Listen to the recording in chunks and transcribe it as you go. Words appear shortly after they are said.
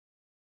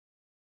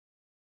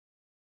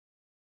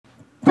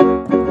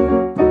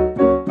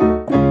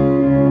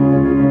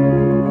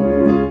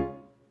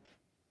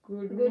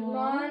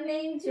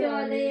morning,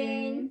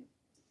 Jolene.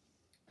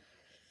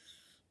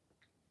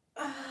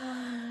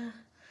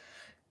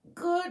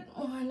 Good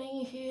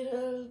morning,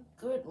 Hiral.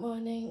 Good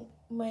morning,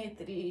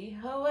 Maitri.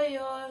 How are you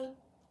all?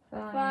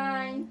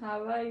 Fine.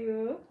 How are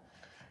you?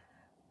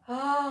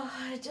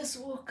 I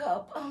just woke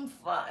up. I'm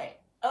fine.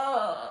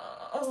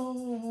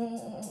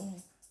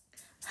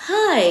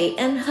 Hi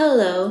and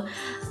hello.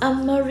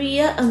 I'm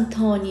Maria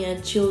Antonia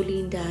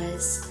Jolene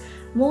Dias,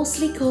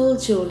 mostly called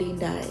Jolene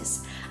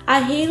Dias. I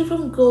hail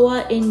from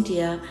Goa,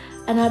 India,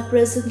 and I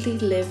presently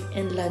live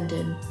in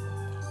London.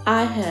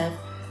 I have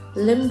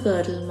limb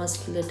girdle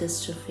muscular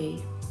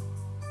dystrophy.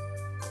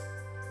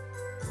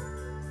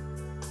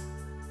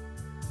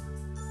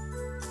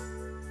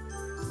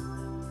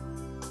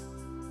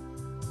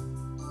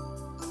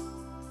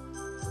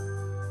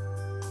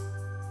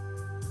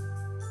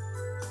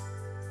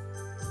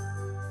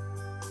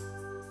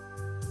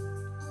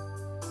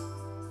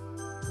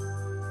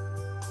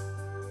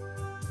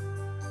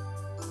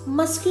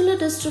 Muscular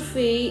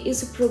dystrophy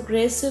is a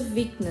progressive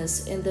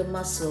weakness in the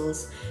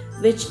muscles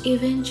which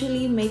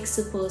eventually makes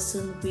a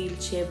person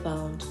wheelchair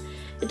bound.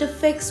 It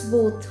affects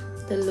both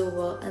the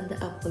lower and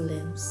the upper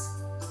limbs.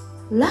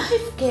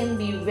 Life can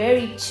be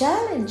very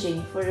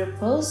challenging for a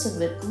person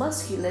with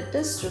muscular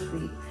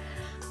dystrophy,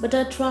 but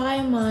I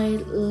try my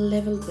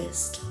level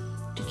best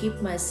to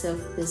keep myself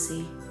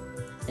busy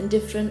in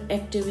different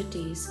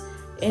activities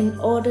in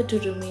order to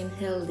remain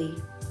healthy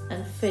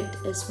and fit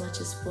as much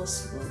as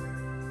possible.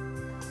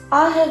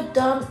 I have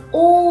done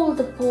all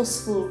the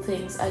possible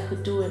things I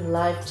could do in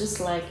life just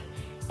like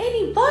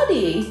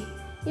anybody.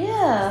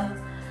 Yeah.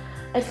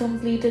 I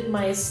completed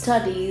my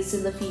studies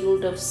in the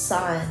field of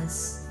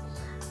science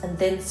and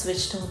then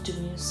switched on to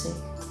music.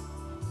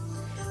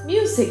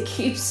 Music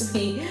keeps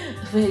me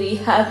very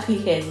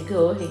happy and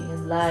going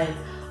in life.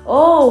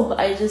 Oh,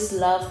 I just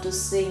love to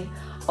sing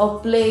or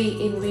play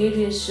in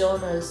various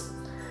genres.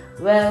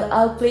 Well,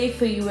 I'll play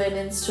for you an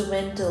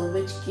instrumental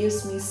which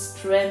gives me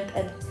strength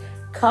and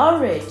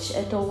courage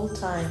at all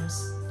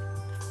times.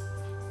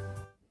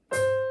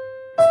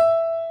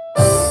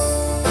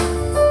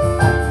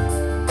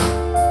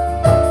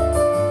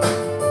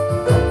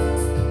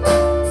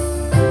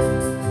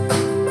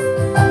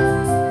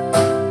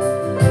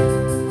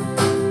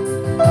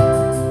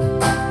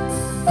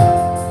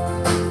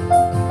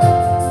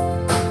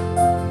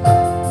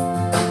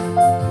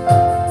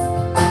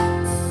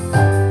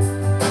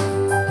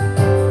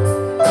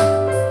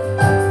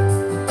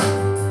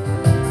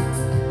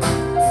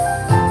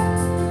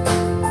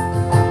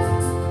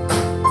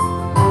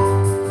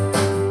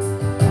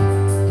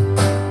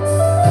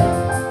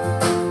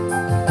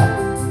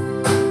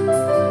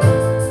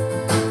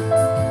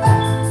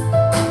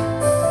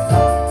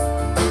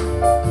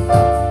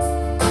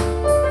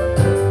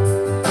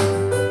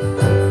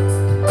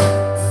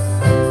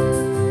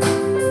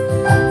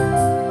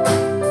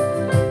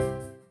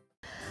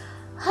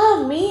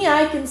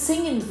 I can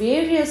sing in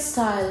various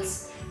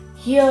styles.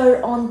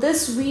 Here on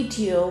this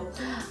video,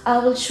 I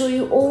will show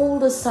you all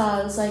the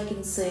styles I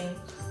can sing,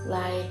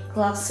 like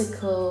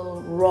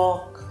classical,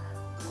 rock,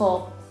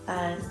 pop,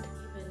 and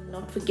even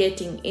not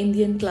forgetting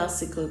Indian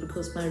classical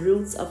because my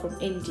roots are from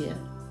India.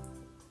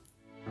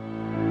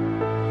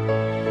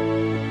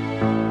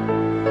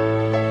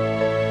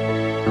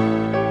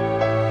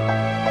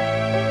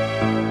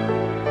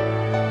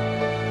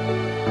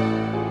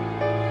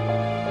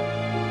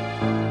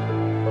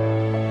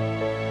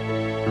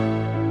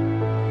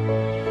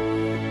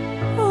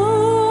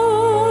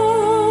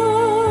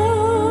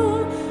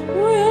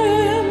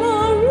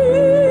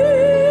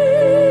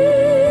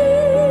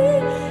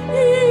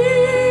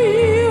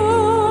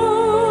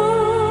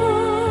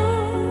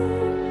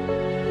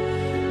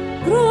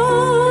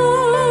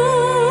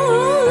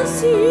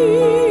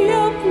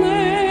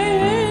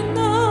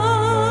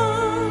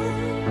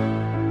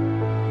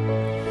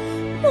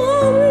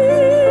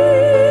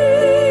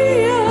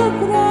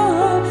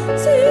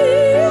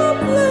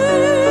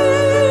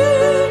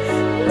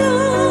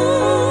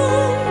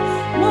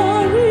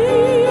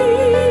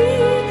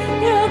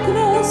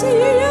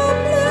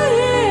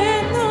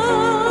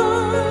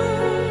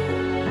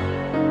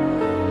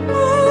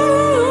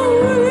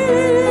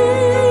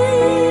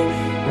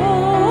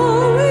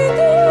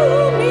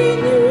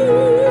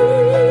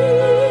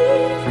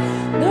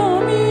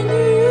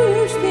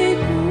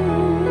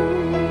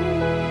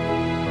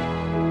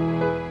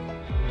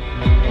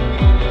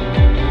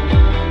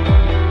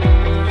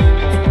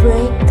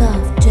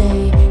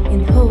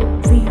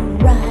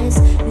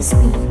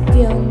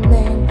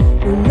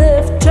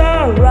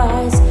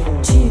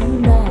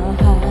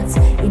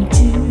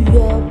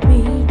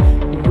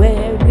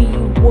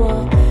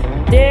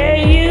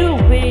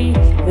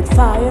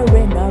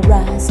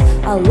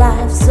 Our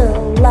lives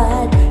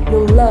alight,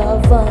 your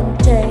love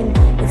untamed.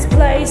 It's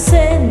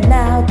blazing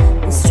out,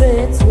 the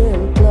streets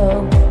will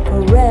glow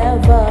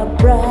forever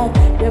bright.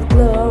 Your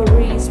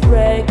glory's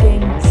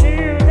breaking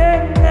through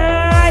the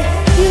night.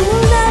 You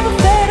will never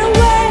fade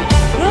away.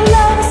 Your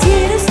love is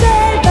here to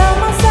stay by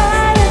my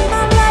side in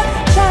my life,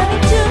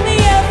 shining to me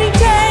every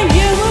day.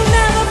 You will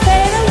never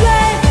fade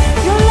away.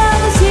 Your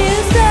love is here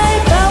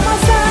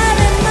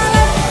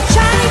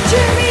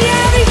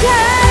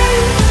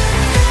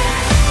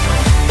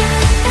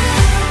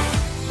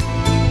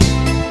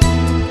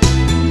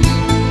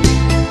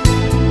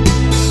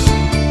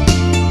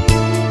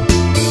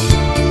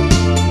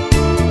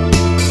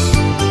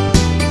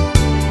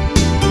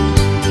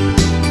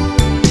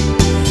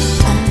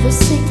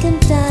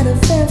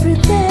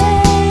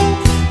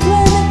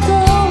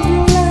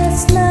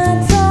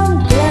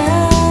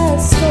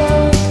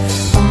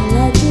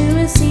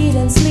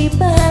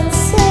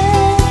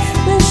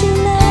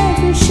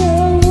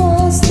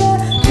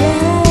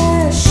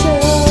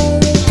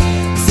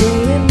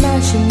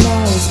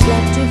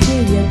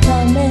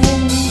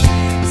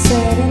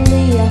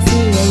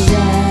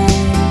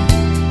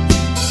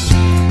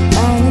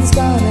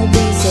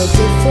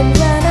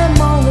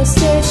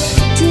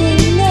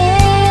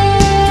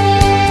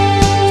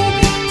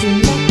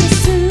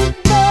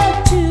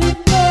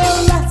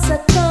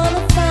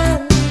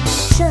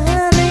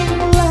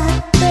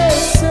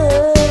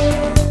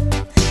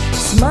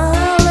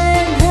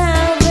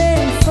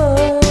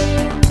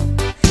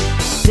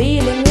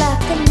feeling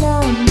like a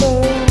number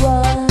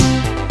one.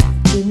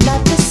 You're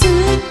not the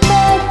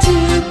super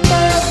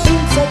duper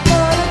things I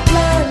gotta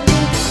plan me,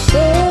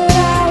 but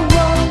I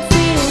won't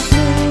feel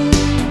blue.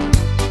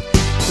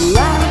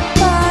 Right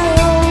my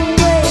own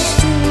ways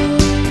too.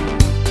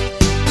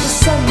 The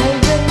summer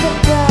in the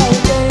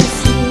brightest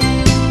blue.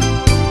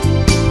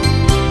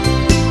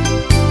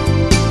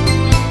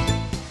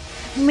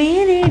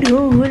 मेरे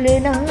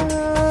ढोलना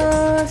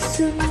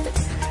सुन,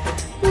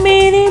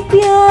 मेरे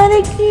प्यार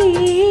की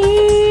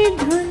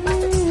धुन,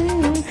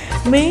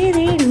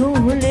 मेरी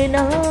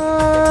ढोलना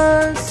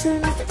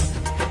सुन,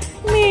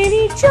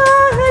 मेरी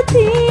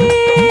चाहती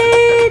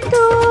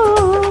तो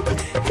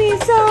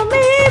फिजा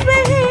में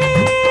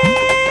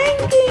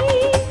बहेंगी,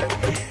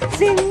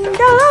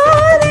 जिंदा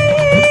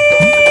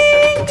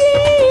रहेंगी,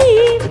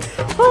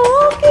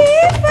 होगी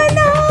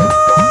फना।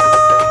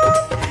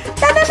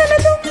 ताना ताना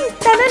तुम,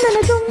 ताना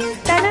ताना तुम,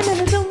 ताना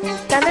ताना तुम,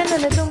 ताना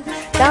ताना तुम,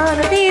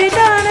 ताना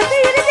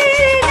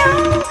तेरे ना,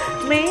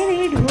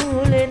 मेरी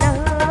ढोलना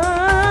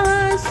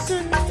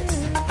सुन,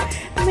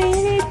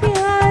 मेरे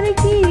प्यार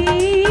की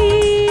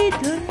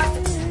धुन,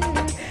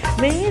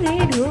 मेरी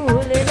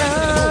ढोलना।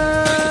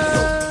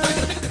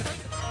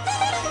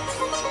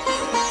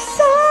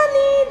 सा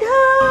नी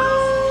धा,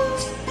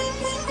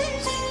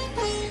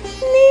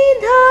 नी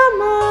धा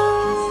मा,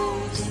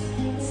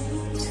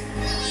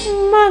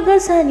 मा गा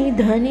सा नी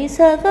धा नी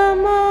सा गा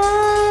मा।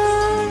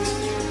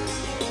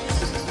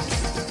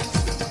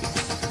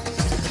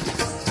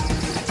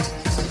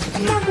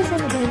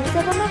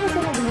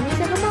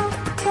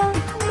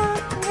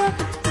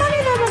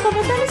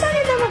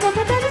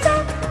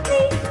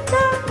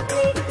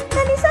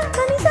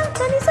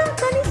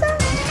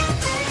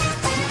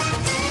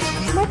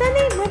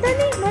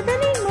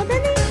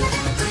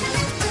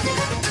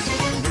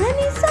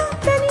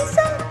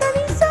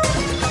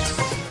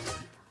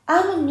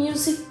 I'm a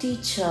music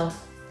teacher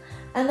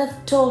and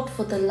I've taught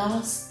for the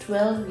last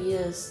 12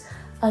 years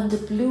under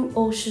Blue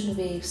Ocean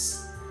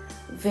Waves,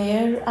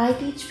 where I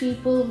teach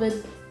people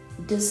with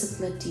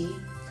disability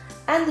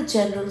and the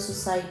general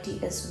society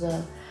as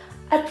well.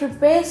 I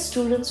prepare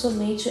students for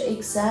major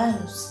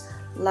exams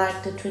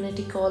like the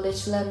Trinity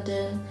College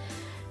London,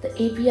 the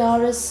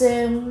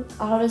APRSM,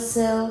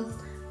 RSL,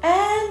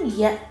 and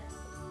yeah,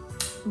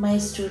 my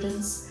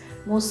students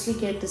mostly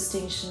get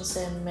distinctions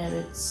and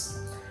merits.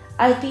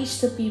 I teach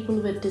the people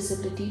with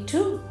disability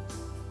too,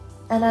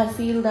 and I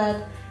feel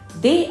that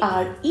they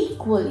are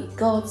equally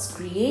God's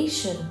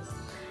creation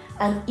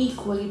and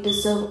equally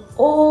deserve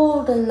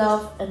all the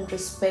love and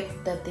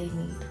respect that they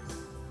need.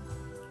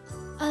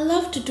 I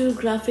love to do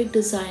graphic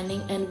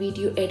designing and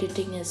video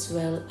editing as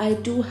well. I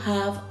do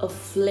have a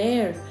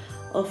flair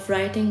of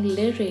writing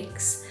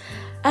lyrics,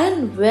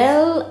 and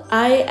well,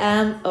 I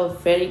am a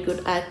very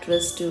good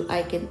actress too.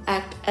 I can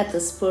act at the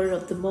spur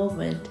of the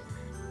moment.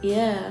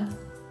 Yeah.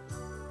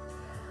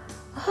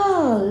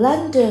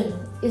 London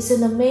is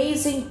an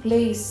amazing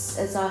place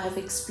as I have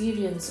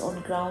experience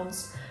on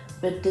grounds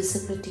with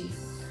disability.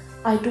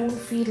 I don't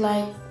feel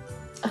like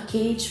a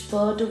caged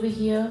bird over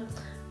here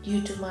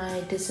due to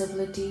my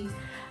disability,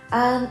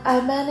 and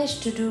I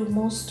managed to do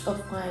most of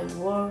my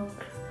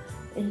work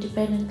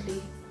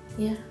independently.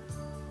 Yeah.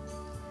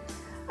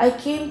 I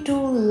came to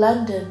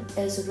London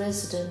as a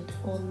resident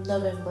on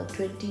November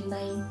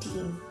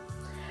 2019,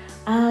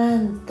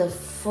 and the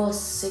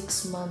first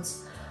 6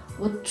 months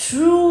were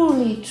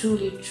truly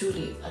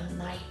a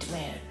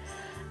nightmare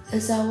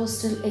as I was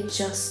still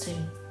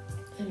adjusting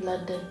in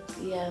London,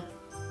 yeah,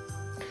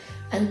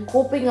 and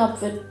coping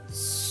up with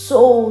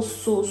so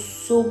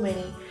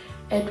many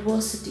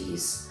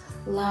adversities,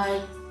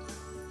 like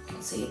you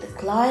can say the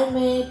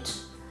climate,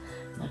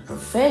 my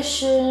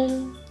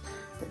profession,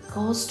 the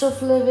cost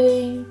of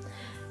living,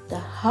 the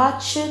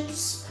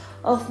hardships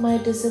of my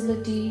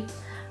disability,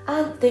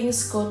 and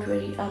things got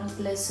very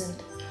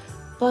unpleasant.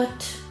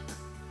 But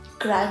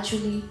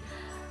gradually,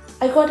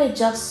 I got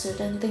adjusted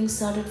and things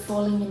started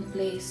falling in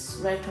place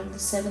right from the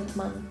 7th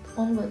month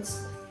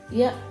onwards.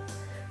 Yeah,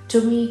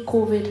 to me,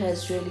 COVID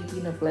has really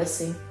been a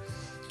blessing.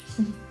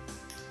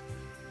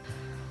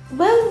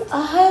 Well,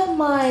 I have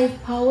my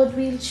powered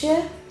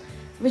wheelchair,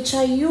 which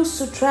I use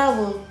to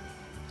travel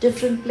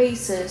different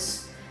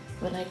places.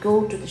 When I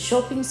go to the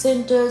shopping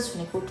centers,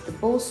 when I go to the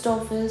post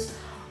office,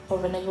 or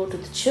when I go to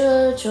the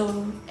church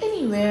or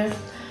anywhere,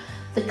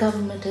 the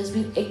government has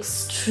been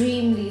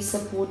extremely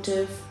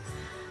supportive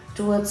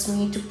towards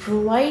me to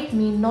provide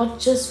me not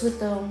just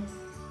with a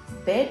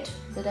bed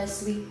that I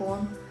sleep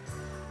on.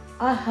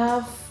 I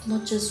have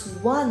not just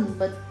one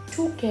but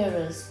 2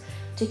 carers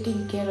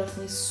taking care of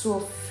me so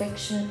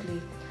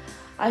affectionately.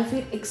 I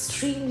feel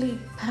extremely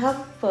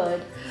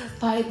pampered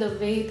by the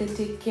way they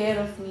take care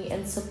of me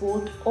and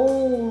support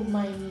all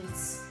my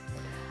needs.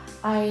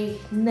 I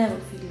never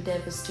feel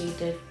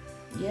devastated,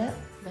 yeah,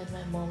 when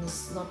my mom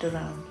is not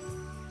around.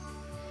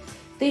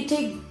 They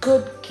take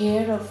good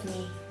care of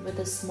me with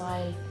a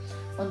smile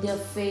on their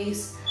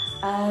face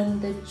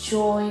and the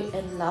joy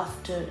and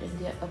laughter in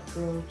their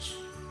approach.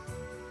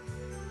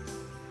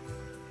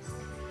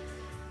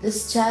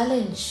 This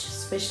challenge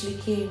especially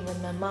came when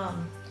my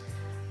mom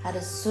had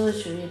a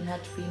surgery and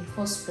had to be in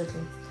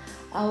hospital.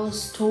 I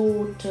was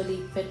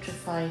totally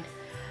petrified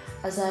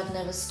as I've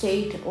never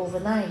stayed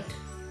overnight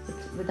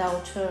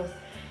without her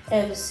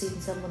ever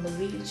since I'm on the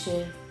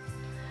wheelchair.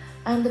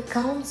 And the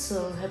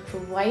council had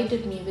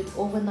provided me with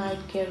overnight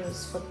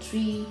carers for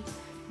 3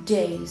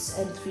 days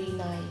and 3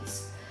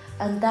 nights,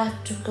 and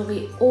that took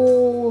away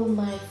all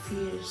my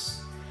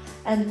fears,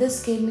 and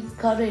this gave me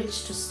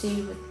courage to stay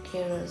with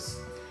carers.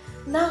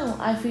 Now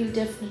I feel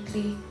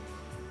definitely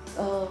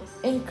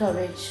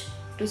encouraged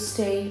to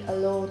stay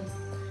alone,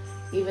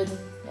 even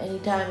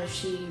anytime if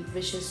she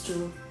wishes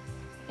to,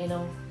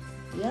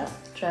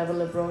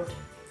 travel abroad.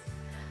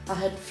 I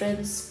had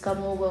friends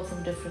come over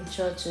from different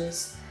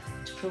churches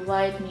to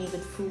provide me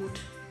with food,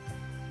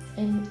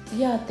 and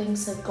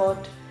things have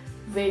got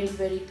very,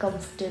 very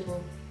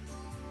comfortable.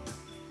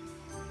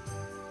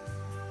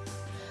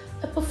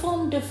 I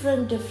perform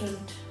different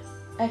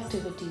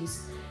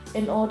activities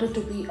in order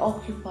to be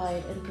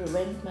occupied and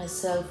prevent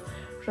myself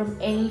from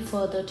any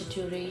further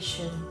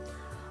deterioration.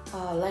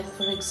 Like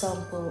for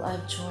example,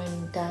 I've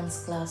joined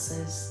dance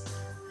classes.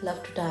 I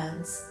love to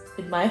dance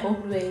in my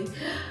own way.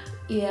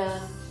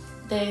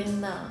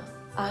 Then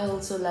I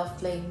also love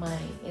playing my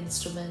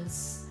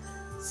instruments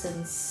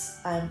since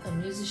I'm a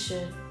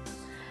musician,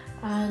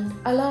 and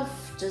I love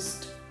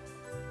just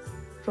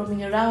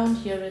roaming around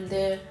here and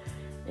there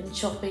in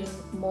shopping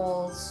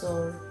malls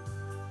or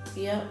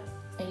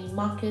any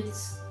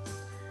markets.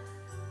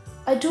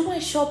 I do my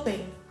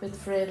shopping with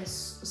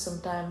friends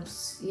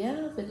sometimes,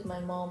 with my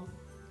mom.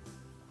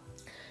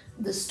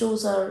 The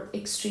stores are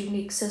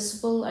extremely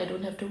accessible. I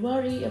don't have to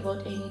worry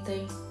about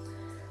anything.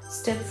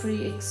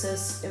 Step-free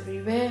access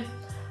everywhere.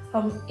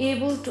 I'm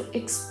able to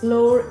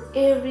explore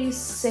every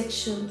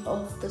section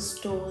of the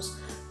stores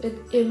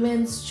with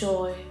immense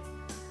joy,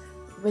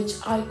 which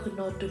I could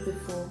not do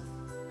before,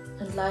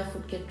 and life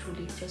would get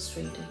truly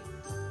frustrating.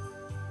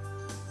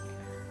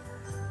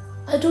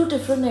 I do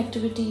different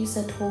activities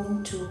at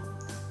home too.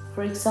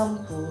 For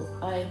example,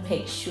 I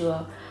make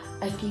sure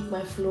I keep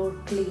my floor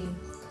clean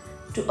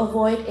to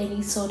avoid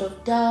any sort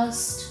of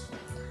dust,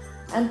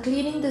 and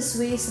cleaning this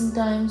way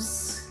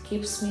sometimes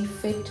keeps me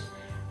fit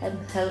and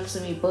helps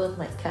me burn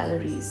my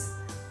calories.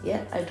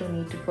 I don't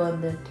need to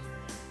burn that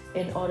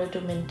in order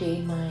to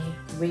maintain my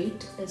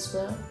weight as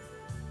well.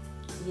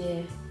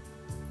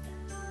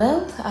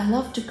 Well, I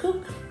love to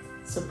cook.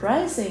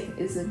 Surprising,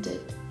 isn't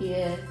it?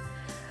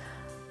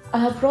 I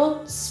have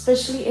brought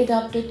specially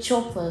adapted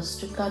choppers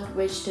to cut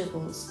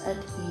vegetables at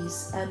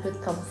ease and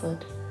with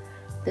comfort.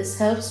 This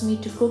helps me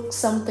to cook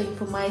something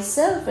for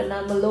myself when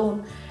I'm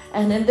alone,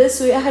 and in this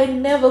way I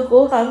never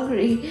go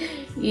hungry.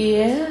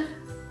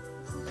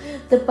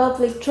 The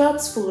public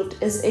transport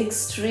is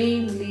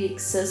extremely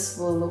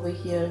accessible over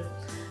here.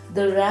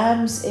 The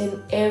ramps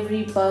in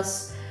every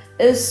bus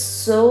is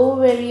so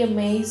very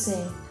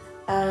amazing,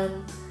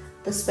 and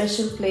the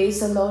special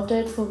place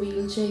allotted for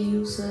wheelchair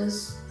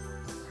users.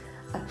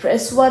 I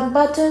press one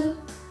button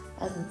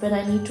and when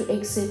I need to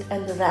exit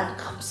and the ramp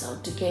comes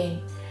out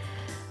again.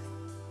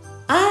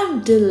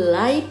 I'm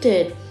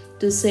delighted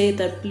to say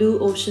that Blue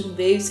Ocean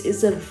Waves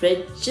is a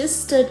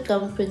registered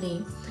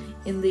company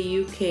in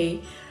the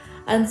UK,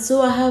 and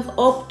so I have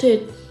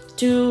opted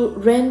to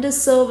render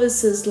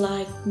services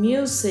like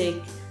music,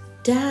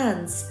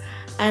 dance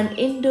and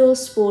indoor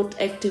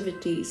sport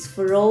activities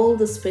for all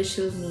the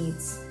special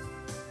needs.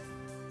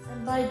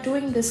 And by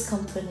doing this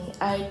company,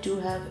 I do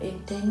have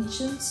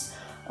intentions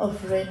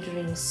of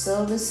rendering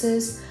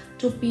services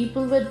to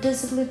people with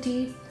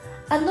disability,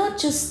 and not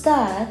just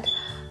that,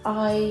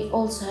 I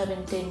also have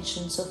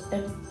intentions of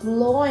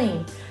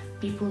employing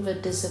people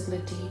with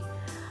disability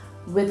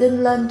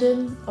within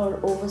London or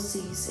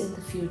overseas in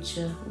the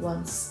future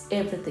once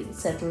everything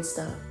settles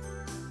down.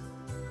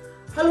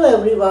 Hello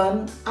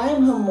everyone, I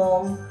am her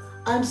mom.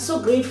 I am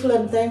so grateful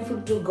and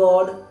thankful to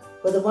God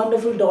for the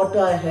wonderful daughter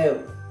I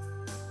have.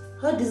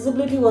 Her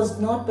disability was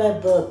not by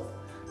birth,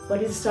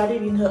 but it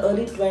started in her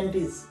early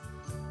 20s.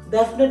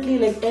 Definitely,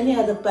 like any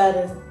other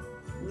parent,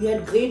 we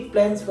had great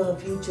plans for her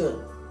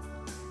future.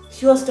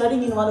 She was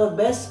studying in one of the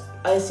best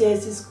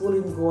ICIC school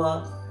in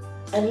Goa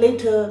and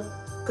later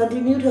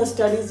continued her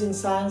studies in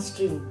science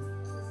stream.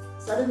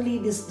 Suddenly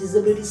this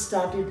disability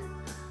started,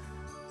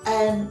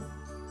 and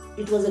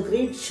it was a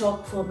great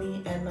shock for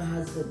me and my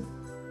husband.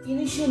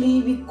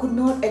 Initially we could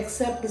not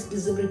accept this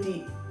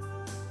disability,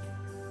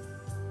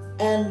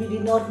 and we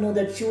did not know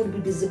that she would be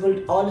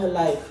disabled all her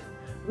life.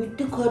 We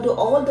took her to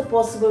all the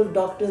possible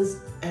doctors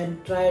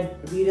and tried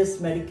various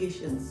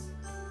medications.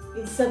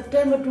 In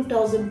September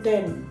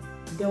 2010,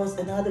 there was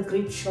another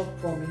great shock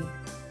for me.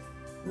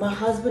 My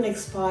husband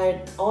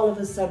expired all of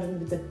a sudden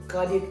with a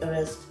cardiac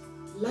arrest.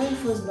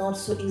 Life was not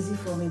so easy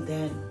for me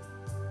then,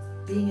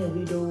 being a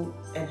widow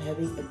and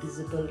having a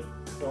disabled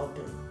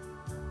daughter.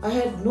 I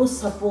had no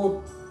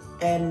support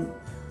and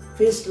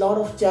faced a lot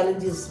of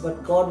challenges,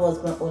 but God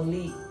was my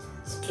only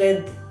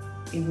strength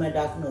in my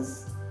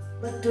darkness.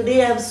 But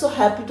today I am so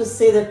happy to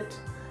say that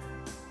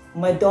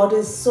my daughter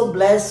is so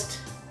blessed,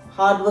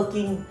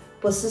 hardworking,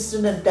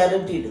 persistent and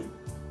talented.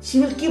 She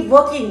will keep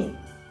working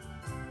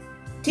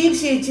till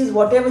she achieves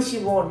whatever she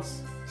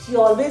wants. She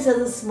always has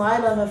a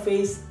smile on her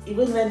face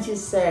even when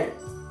she's sad.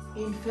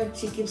 In fact,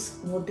 she keeps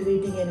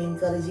motivating and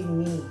encouraging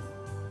me,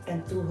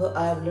 and through her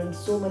I have learned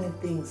so many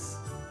things.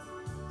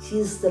 She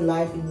is the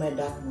light in my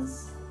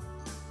darkness.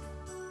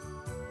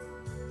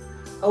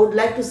 I would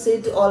like to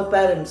say to all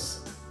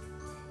parents,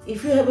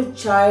 if you have a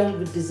child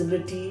with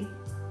disability,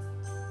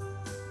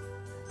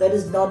 that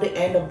is not the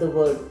end of the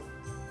world.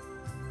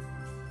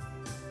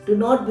 Do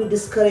not be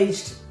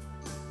discouraged.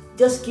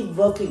 Just keep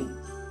working.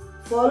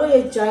 Follow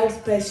your child's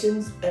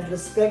passions and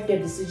respect their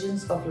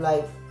decisions of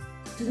life.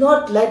 Do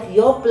not let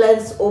your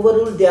plans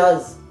overrule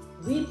theirs.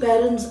 We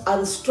parents are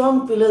the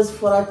strong pillars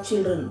for our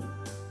children,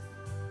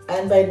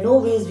 and by no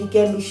ways we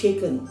can be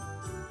shaken.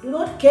 Do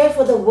not care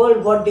for the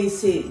world what they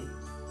say.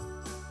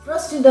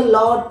 Trust in the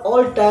Lord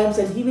all times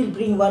and He will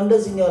bring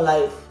wonders in your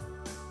life.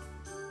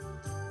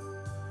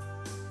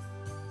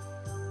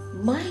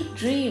 My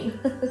dream?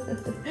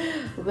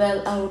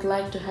 Well, I would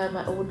like to have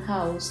my own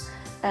house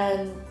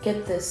and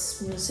get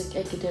this music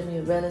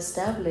academy well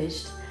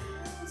established.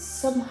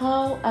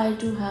 Somehow I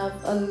do have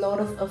a lot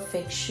of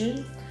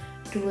affection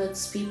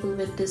towards people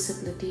with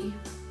disability.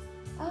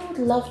 I would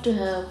love to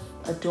have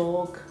a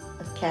dog,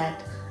 a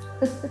cat,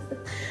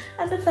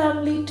 and a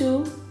family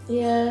too.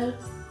 Yeah.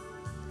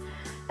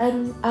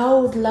 And I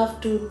would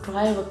love to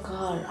drive a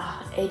car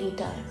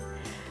anytime,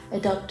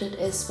 adapted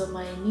as per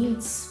my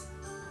needs.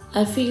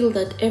 I feel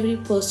that every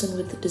person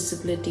with a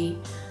disability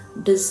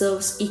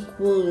deserves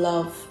equal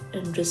love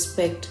and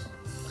respect,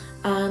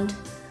 and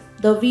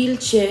the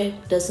wheelchair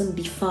doesn't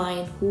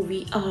define who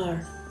we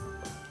are.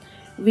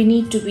 We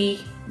need to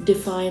be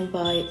defined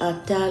by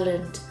our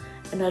talent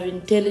and our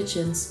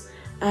intelligence,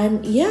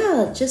 and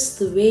just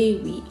the way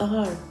we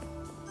are.